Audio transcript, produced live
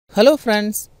Hello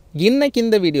friends, இன்னைக்கு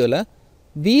இந்த வீடியோல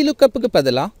vlookup-க்கு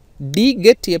பதிலா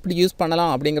DGET எப்படி யூஸ் பண்ணலாம்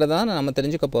அப்படிங்கறத நாம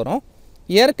தெரிஞ்சுக்க போறோம்.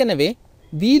 ஏற்கனவே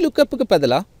vlookup-க்கு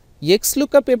பதிலா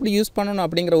xlookup எப்படி யூஸ் பண்ணனும்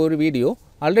அப்படிங்கற ஒரு வீடியோ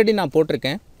ஆல்ரெடி நான்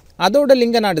போட்டுருக்கேன். அதோட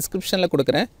லிங்கை நான் description-ல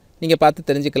கொடுக்கிறேன். நீங்க பார்த்து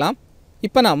தெரிஞ்சுக்கலாம்.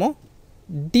 இப்போ நாம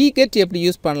DGET எப்படி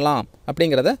யூஸ் பண்ணலாம்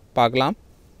அப்படிங்கறத பார்க்கலாம்.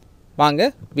 வாங்க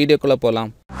வீடியோக்குள்ள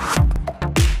போலாம்.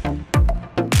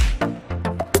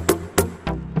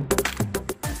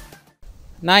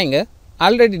 நான் இங்க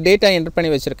ஆல்ரெடி டேட்டா என்டர் பண்ணி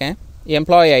வச்சிருக்கேன்.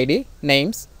 எம்ப்ளாயி ஐடி,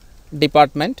 நேம்ஸ்,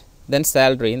 டிபார்ட்மெண்ட், தென்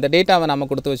salary. இந்த டேட்டாவை நாம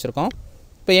கொடுத்து வச்சிருக்கோம்.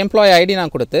 இப்போ எம்ப்ளாயி ஐடி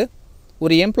நான் கொடுத்து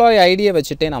ஒரு எம்ப்ளாயி ஐடியை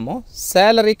வச்சிட்டே நாம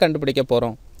salary கண்டுபிடிக்க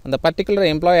போறோம். அந்த பர்టిక్యులர்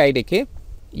எம்ப்ளாயி ஐடிக்கு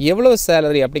எவ்வளவு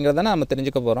salary அப்படிங்கறத நாம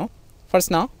தெரிஞ்சுக்க போறோம்.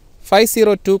 ஃபர்ஸ்ட் நான்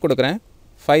 502 கொடுக்கிறேன்.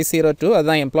 502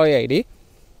 அதுதான் எம்ப்ளாயி ஐடி.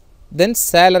 தென்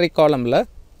salary காலம்ல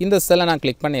இந்த செல்லை நான்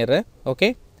கிளிக் பண்ணிடுறேன். ஓகே,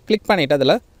 கிளிக் பண்ணிட்டு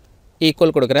அதுல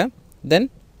ஈக்குவல் கொடுக்கிறேன். தென்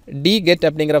DGET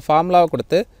அப்படிங்கற ஃபார்முலாவை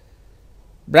கொடுத்து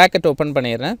bracket ஓபன்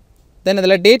பண்ணிடுறேன். தென்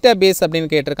இதுல database அப்படினு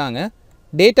கேட்டிருக்காங்க.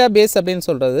 database அப்படினு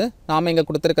சொல்றது நாம இங்க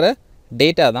கொடுத்திருக்கிற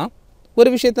டேட்டா தான். ஒரு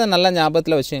விஷயத்தை நல்லா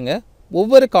ஞாபகத்துல வச்சுங்க.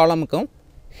 ஒவ்வொரு காலமுக்கும்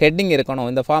ஹெட்டிங் இருக்கணும்.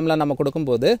 இந்த ஃபார்முலா நம்ம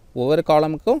கொடுக்கும்போது ஒவ்வொரு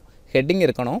காலமுக்கும் ஹெட்டிங்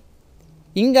இருக்கணும்.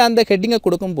 இங்க அந்த ஹெட்டிங்கை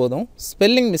கொடுக்கும்போதும்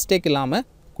ஸ்பெல்லிங் மிஸ்டேக் இல்லாம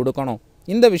கொடுக்கணும்.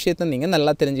 இந்த விஷயத்தை நீங்க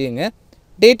நல்லா தெரிஞ்சுங்க.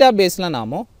 டேட்டாபேஸ்ல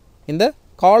நாம இந்த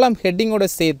காலம் ஹெட்டிங்கோட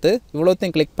சேர்த்து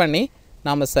இவ்வளோத்தையும் கிளிக் பண்ணி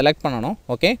நாம செலக்ட் பண்ணனும்.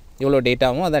 ஓகே, இவ்வளோ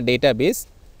டேட்டாவும் அதான் டேட்டாபேஸ்.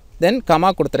 தென் கமா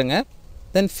கொடுத்துருங்க.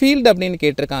 தென் ஃபீல்ட் அப்படின்னு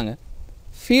கேட்டிருக்காங்க.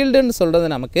 ஃபீல்டுன்னு சொல்றது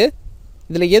நமக்கு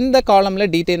இதில் எந்த காலமில்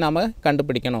டீட்டெயில் நாம்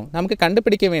கண்டுபிடிக்கணும். நமக்கு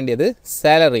கண்டுபிடிக்க வேண்டியது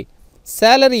சேலரி.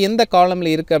 சேலரி எந்த காலமில்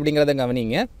இருக்குது அப்படிங்கிறத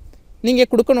கவனிங்க. நீங்கள்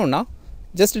கொடுக்கணுன்னா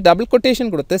ஜஸ்ட் டபுள்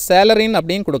கொட்டேஷன் கொடுத்து சேலரின்னு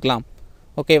அப்படின்னு கொடுக்கலாம்.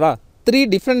 ஓகேவா, 3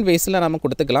 டிஃப்ரெண்ட் வேஸில் நம்ம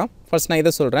கொடுத்துக்கலாம். ஃபர்ஸ்ட் நான்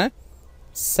இதை சொல்கிறேன்.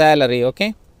 சேலரி, ஓகே,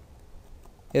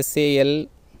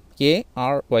 SALARY,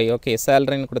 ஓகே,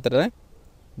 சேலரின்னு கொடுத்துட்றேன்.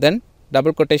 தென்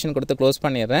டபுள் கொட்டேஷன் கொடுத்து க்ளோஸ்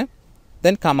பண்ணிடுறேன்.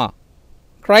 தென் கமா.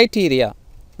 க்ரைட்டீரியா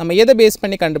நம்ம எதை பேஸ்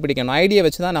பண்ணி கண்டுபிடிக்கணும்? ஐடியை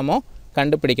வச்சு தான் நம்ம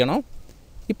கண்டுபிடிக்கணும்.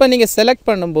 இப்போ நீங்கள் செலக்ட்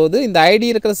பண்ணும்போது இந்த ஐடி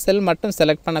இருக்கிற செல் மட்டும்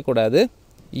செலக்ட் பண்ணக்கூடாது.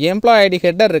 எம்ப்ளாய் ஐடி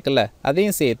ஹெட்டர் இருக்குல்ல,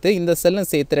 அதையும் சேர்த்து இந்த செல்லும்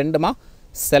சேர்த்து ரெண்டுமா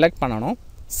செலக்ட் பண்ணணும்.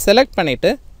 செலக்ட்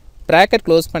பண்ணிவிட்டு ப்ராக்கெட்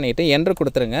க்ளோஸ் பண்ணிவிட்டு என்ட்ரு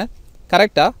கொடுத்துருங்க.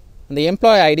 கரெக்டாக அந்த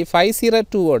எம்ப்ளாய் ஐடி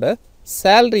 502ஓட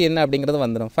சேலரி என்ன அப்படிங்கிறது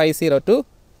வந்துடும். 502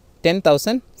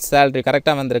 10,000 சேலரி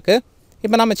கரெக்டாக வந்திருக்கு.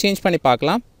 இப்போ நம்ம சேஞ்ச் பண்ணி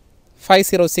பார்க்கலாம்.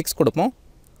 506 கொடுப்போம்.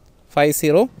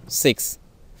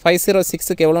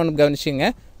 506க்கு எவ்வளோன்னு கவனிச்சிங்க?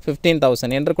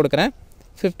 15,000 என்று கொடுக்குறேன்.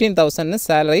 15,000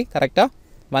 சேலரி கரெக்டாக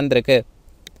வந்திருக்கு.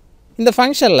 இந்த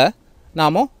ஃபங்க்ஷனில்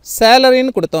நாம்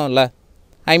சேலரின்னு கொடுத்தோம்ல,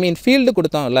 ஃபீல்டு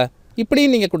கொடுத்தோம்ல,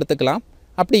 இப்படியும் நீங்கள் கொடுத்துக்கலாம்.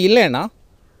 அப்படி இல்லைன்னா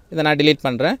இதை நான் டிலீட்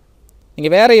பண்ணுறேன்.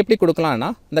 நீங்கள் வேறு எப்படி கொடுக்கலான்னா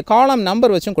இந்த காலம்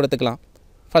நம்பர் வச்சும் கொடுத்துக்கலாம்.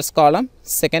 First column,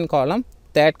 second column,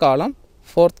 third காலம்,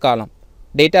 ஃபோர்த் காலம்.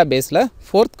 டேட்டா பேஸில்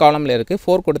ஃபோர்த் காலமில் இருக்குது.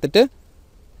 4 கொடுத்துட்டு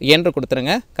என்று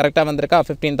கொடுத்துருங்க. கரெக்டாக வந்திருக்கா?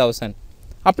 15,000.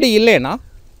 அப்படி இல்லைன்னா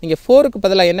நீங்கள் 4க்கு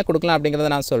பதிலாக என்ன கொடுக்கலாம்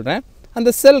அப்படிங்கிறத நான் சொல்கிறேன். அந்த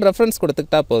செல் ரெஃபரன்ஸ்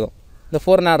கொடுத்துக்கிட்டா போதும். இந்த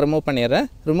 4 நான் ரிமூவ் பண்ணிடுறேன்.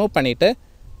 ரிமூவ் பண்ணிவிட்டு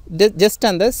ஜஸ்ட்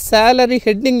அந்த சேலரி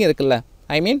ஹெட்டிங் இருக்குல்ல,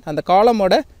 அந்த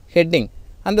காலமோட ஹெட்டிங்,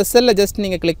 அந்த செல்லை ஜஸ்ட்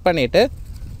நீங்கள் கிளிக் பண்ணிவிட்டு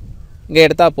இங்கே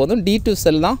எடுத்தால் போதும். D2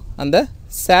 செல் தான் அந்த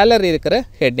சேலரி இருக்கிற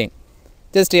ஹெட்டிங்.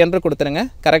 ஜஸ்ட் என்ட்ரு கொடுத்துருங்க.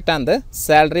 கரெக்டாக அந்த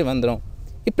சேலரி வந்துடும்.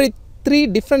 இப்படி 3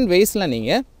 டிஃப்ரெண்ட் வேஸில்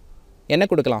நீங்கள் என்ன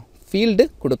கொடுக்கலாம்? ஃபீல்டு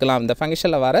கொடுக்கலாம். இந்த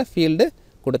ஃபங்க்ஷனில் வர ஃபீல்டு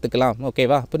கொடுத்துக்கலாம்.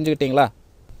 ஓகேவா, புரிஞ்சுக்கிட்டீங்களா?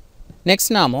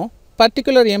 நெக்ஸ்ட் நாம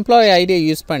பர்டிகுலர் எம்ப்ளாயி ஐடியை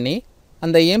யூஸ் பண்ணி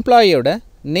அந்த எம்ப்ளாயியோட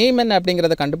நேம் என்ன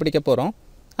அப்படிங்கிறத கண்டுபிடிக்க போகிறோம்.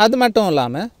 அது மட்டும்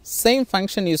இல்லாமல் சேம்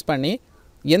ஃபங்க்ஷன் யூஸ் பண்ணி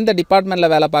எந்த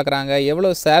டிபார்ட்மெண்ட்டில் வேலை பார்க்குறாங்க,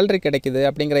 எவ்வளோ சேலரி கிடைக்குது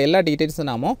அப்படிங்கிற எல்லா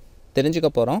டீட்டெயில்ஸும் நாம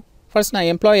தெரிஞ்சுக்க போகிறோம். ஃபர்ஸ்ட் நான்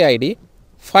எம்ப்ளாயி ஐடி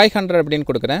 500 அப்படின்னு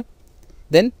கொடுக்குறேன்.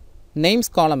 தென் நேம்ஸ்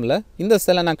காலமில் இந்த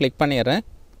செல்லை நான் கிளிக் பண்ணிடுறேன்.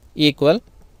 ஈக்குவல்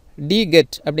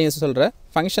DGET அப்படின்னு சொல்கிற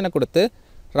ஃபங்க்ஷனை கொடுத்து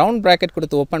ரவுண்ட் ப்ராக்கெட்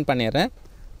கொடுத்து ஓப்பன் பண்ணிடுறேன்.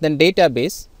 தென்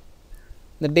டேட்டாபேஸ்,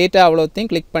 இந்த டேட்டா அவ்வளோத்தையும்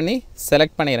கிளிக் பண்ணி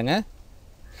செலக்ட் பண்ணிடுங்க.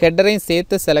 ஹெட்டரையும்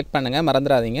சேர்த்து செலக்ட் பண்ணுங்கள்,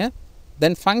 மறந்துடாதீங்க.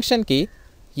 தென் ஃபங்க்ஷன் கீ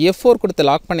F4 கொடுத்து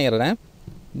லாக் பண்ணிடுறேன்.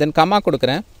 தென் கமா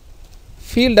கொடுக்குறேன்.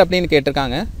 ஃபீல்டு அப்படின்னு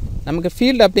கேட்டிருக்காங்க. நமக்கு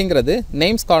ஃபீல்டு அப்படிங்கிறது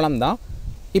நேம்ஸ் காலம் தான்.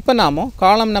 இப்போ நாம்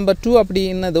காலம் நம்பர் 2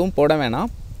 அப்படின்னு எதுவும் போட வேணாம்.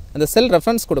 அந்த செல்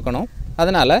ரெஃபரன்ஸ் கொடுக்கணும்.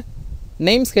 அதனால்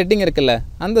நேம்ஸ் ஹெட்டிங் இருக்குல்ல,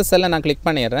 அந்த செல்லை நான் கிளிக்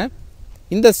பண்ணிடுறேன்.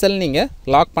 இந்த செல் நீங்கள்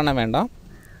லாக் பண்ண வேண்டாம்.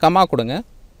 கமா கொடுங்க.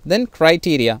 தென்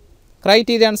க்ரைட்டீரியா.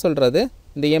 க்ரைட்டீரியான்னு சொல்கிறது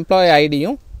இந்த எம்ப்ளாயி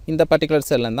ஐடியும் இந்த பர்டிகுலர்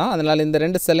செல்லும் தான். அதனால் இந்த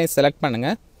 2 செல்லையும் செலக்ட்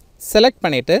பண்ணுங்கள். செலக்ட்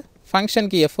பண்ணிவிட்டு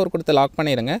ஃபங்க்ஷனுக்கு F4 கொடுத்து லாக்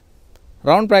பண்ணிடுங்க.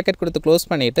 ரவுண்ட் ப்ராக்கெட் கொடுத்து க்ளோஸ்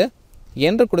பண்ணிவிட்டு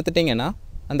என்று கொடுத்துட்டிங்கன்னா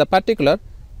அந்த பர்டிகுலர்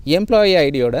எம்ப்ளாயி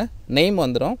ஐடியோட நேம்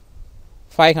வந்துடும்.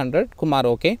 500 குமார்.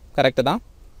 ஓகே, கரெக்டு தான்.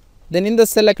 தென் இந்த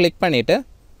செல்லை கிளிக் பண்ணிவிட்டு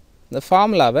இந்த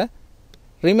ஃபார்முலாவை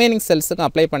ரிமைனிங் செல்ஸுக்கு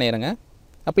அப்ளை பண்ணிடுங்க.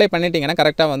 அப்ளை பண்ணிட்டீங்கன்னா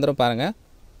கரெக்டாக வந்துடும் பாருங்கள்.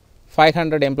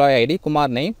 500 employee ID,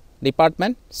 Kumar name,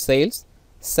 department sales,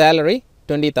 salary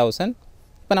 20,000.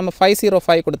 இப்போ நம்ம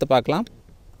 505 கொடுத்து பார்க்கலாம்.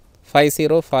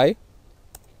 505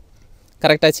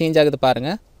 கரெக்டாக சேஞ்ச் ஆகுது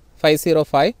பாருங்கள்.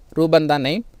 505 ரூபன் தான்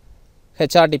நேம்,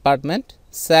 ஹெச்ஆர் டிபார்ட்மெண்ட்,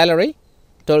 சேலரி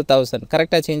 12,000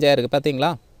 கரெக்டாக சேஞ்ச் ஆகிருக்கு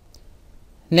பார்த்தீங்களா.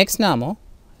 நெக்ஸ்ட் நாம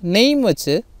நேம்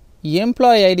வச்சு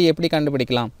எம்ப்ளாயி ஐடி எப்படி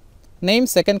கண்டுபிடிக்கலாம். நேம்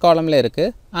செகண்ட் காலமில்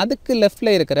இருக்குது, அதுக்கு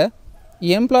லெஃப்டில் இருக்கிற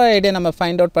எம்ப்ளாயி ஐடியை நம்ம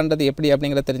ஃபைண்ட் அவுட் பண்ணுறது எப்படி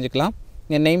அப்படிங்கிறத தெரிஞ்சுக்கலாம்.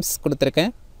 இங்கே நேம்ஸ்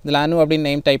கொடுத்துருக்கேன், இதில் அனு அப்படின்னு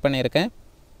நேம் டைப் பண்ணியிருக்கேன்.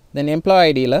 தென் எம்ப்ளாயி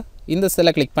ஐடியில் இந்த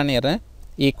செல்லை கிளிக் பண்ணிடுறேன்.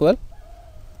 ஈக்குவல்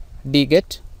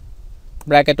DGET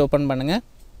ப்ராக்கெட் ஓப்பன் பண்ணுங்கள்.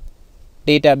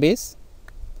 டேட்டாபேஸ்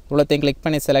இவ்வளோத்தையும் கிளிக்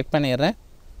பண்ணி செலக்ட் பண்ணிடுறேன்.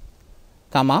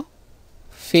 கமா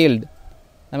ஃபீல்டு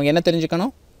நமக்கு என்ன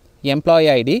தெரிஞ்சுக்கணும், எம்ப்ளாயி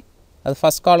ஐடி அது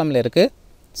ஃபஸ்ட் காலமில் இருக்குது.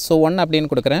 ஸோ 1 அப்படின்னு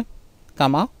கொடுக்குறேன்.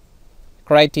 கமா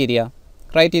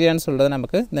க்ரைட்டீரியான்னு சொல்கிறது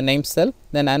நமக்கு இந்த நேம் செல்,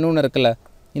 தென் அனுன்னு இருக்குல்ல,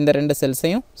 இந்த 2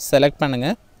 செல்ஸையும் செலக்ட்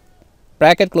பண்ணுங்கள்.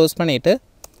 ப்ராக்கெட் க்ளோஸ் பண்ணிவிட்டு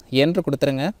என்ட்ரு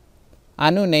கொடுத்துருங்க.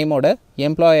 அனு நேமோட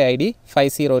எம்ப்ளாயி ஐடி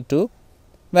 502,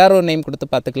 வேற ஒரு நேம் கொடுத்து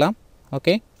பார்த்துக்கலாம்.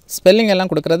 ஓகே, ஸ்பெல்லிங்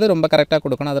எல்லாம் கொடுக்குறது ரொம்ப கரெக்டாக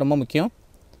கொடுக்கணும், அது ரொம்ப முக்கியம்.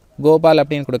 கோபால்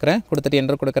அப்படின்னு கொடுக்குறேன், கொடுத்துட்டு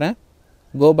என்ட்ரு கொடுக்குறேன்.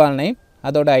 கோபால் நேம்,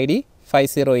 அதோட ஐடி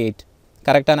 508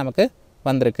 கரெக்டாக நமக்கு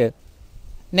வந்திருக்கு.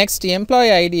 நெக்ஸ்ட் எம்ப்ளாயி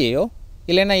ஐடியையோ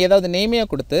இல்லைன்னா ஏதாவது நேமையோ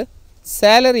கொடுத்து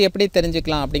சேலரி எப்படி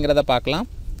தெரிஞ்சுக்கலாம் அப்படிங்கிறத பார்க்கலாம்.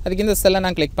 அதுக்கு இந்த செல்லை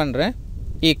நான் கிளிக் பண்ணுறேன்.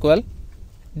 ஈக்குவல்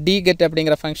DGET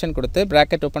அப்படிங்கிற ஃபங்க்ஷன் கொடுத்து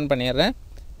ப்ராக்கெட் ஓப்பன் பண்ணிடுறேன்.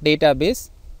 டேட்டாபேஸ்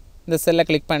இந்த செல்லை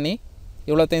கிளிக் பண்ணி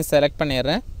இவ்வளோத்தையும் செலக்ட்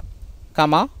பண்ணிடுறேன்.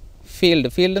 கமா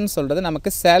ஃபீல்டுன்னு சொல்கிறது நமக்கு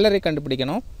சேலரி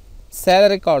கண்டுபிடிக்கணும்.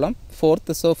 சேலரி காலம்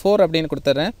 4th, ஸோ 4 அப்படின்னு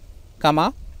கொடுத்துட்றேன். கமா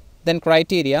தென்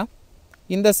க்ரைட்டீரியா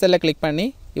இந்த செல்லை கிளிக் பண்ணி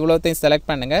இவ்வளோத்தையும் செலக்ட்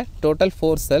பண்ணுங்கள். டோட்டல்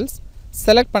 4 செல்ஸ்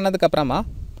செலக்ட் பண்ணதுக்கப்புறமா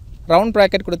ரவுண்ட்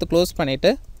ப்ராக்கெட் கொடுத்து க்ளோஸ் பண்ணிவிட்டு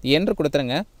என்ட்ரு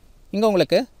கொடுத்துருங்க. இங்கே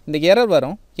உங்களுக்கு இந்த எரர்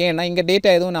வரும், ஏன்னா இங்கே டேட்டா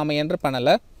எதுவும் நாம் என்ட்ரு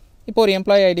பண்ணலை. இப்போ ஒரு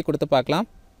எம்ப்ளாயி ஐடி கொடுத்து பார்க்கலாம்.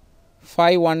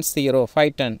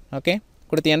 510 ஓகே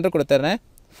கொடுத்து என்ட்ரு கொடுத்துட்றேன்.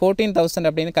 14,000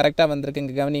 அப்படின்னு கரெக்டாக வந்திருக்கு.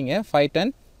 இங்கே கவனிங்க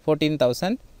 510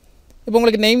 14,000. இப்போ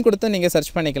உங்களுக்கு நேம் கொடுத்து நீங்கள்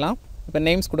சர்ச் பண்ணிக்கலாம். இப்போ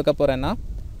நேம்ஸ் கொடுக்க போகிறேன்னா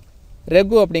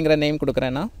ரெகு அப்படிங்கிற நேம்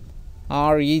கொடுக்குறேன்னா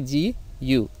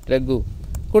REGU ரெகு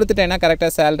கொடுத்துட்டேன்னா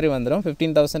கரெக்டாக சேலரி வந்துடும்.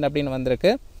 15,000 அப்படின்னு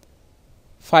வந்திருக்கு.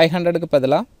 500க்கு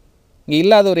பதிலாக இங்கே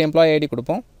இல்லாத ஒரு எம்ப்ளாயி ஐடி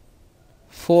கொடுப்போம்.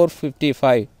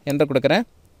 455 என்று கொடுக்குறேன்.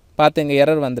 பார்த்து இங்கே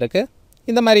எரர் வந்திருக்கு.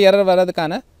 இந்த மாதிரி எரர்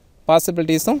வர்றதுக்கான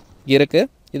பாசிபிலிட்டிஸும் இருக்குது.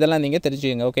 இதெல்லாம் நீங்கள்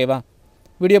தெரிஞ்சுக்கங்க. ஓகேவா?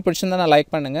 வீடியோ பிடிச்சிருந்தா நான்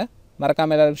லைக் பண்ணுங்கள்,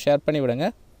 மறக்காமல் எல்லாருக்கும் ஷேர் பண்ணி விடுங்க.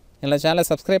 என்னோட சேனலை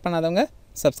சப்ஸ்கிரைப் பண்ணாதவங்க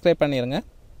சப்ஸ்கிரைப் பண்ணிடுங்க.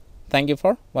 தேங்க்யூ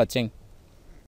ஃபார் வாட்சிங்.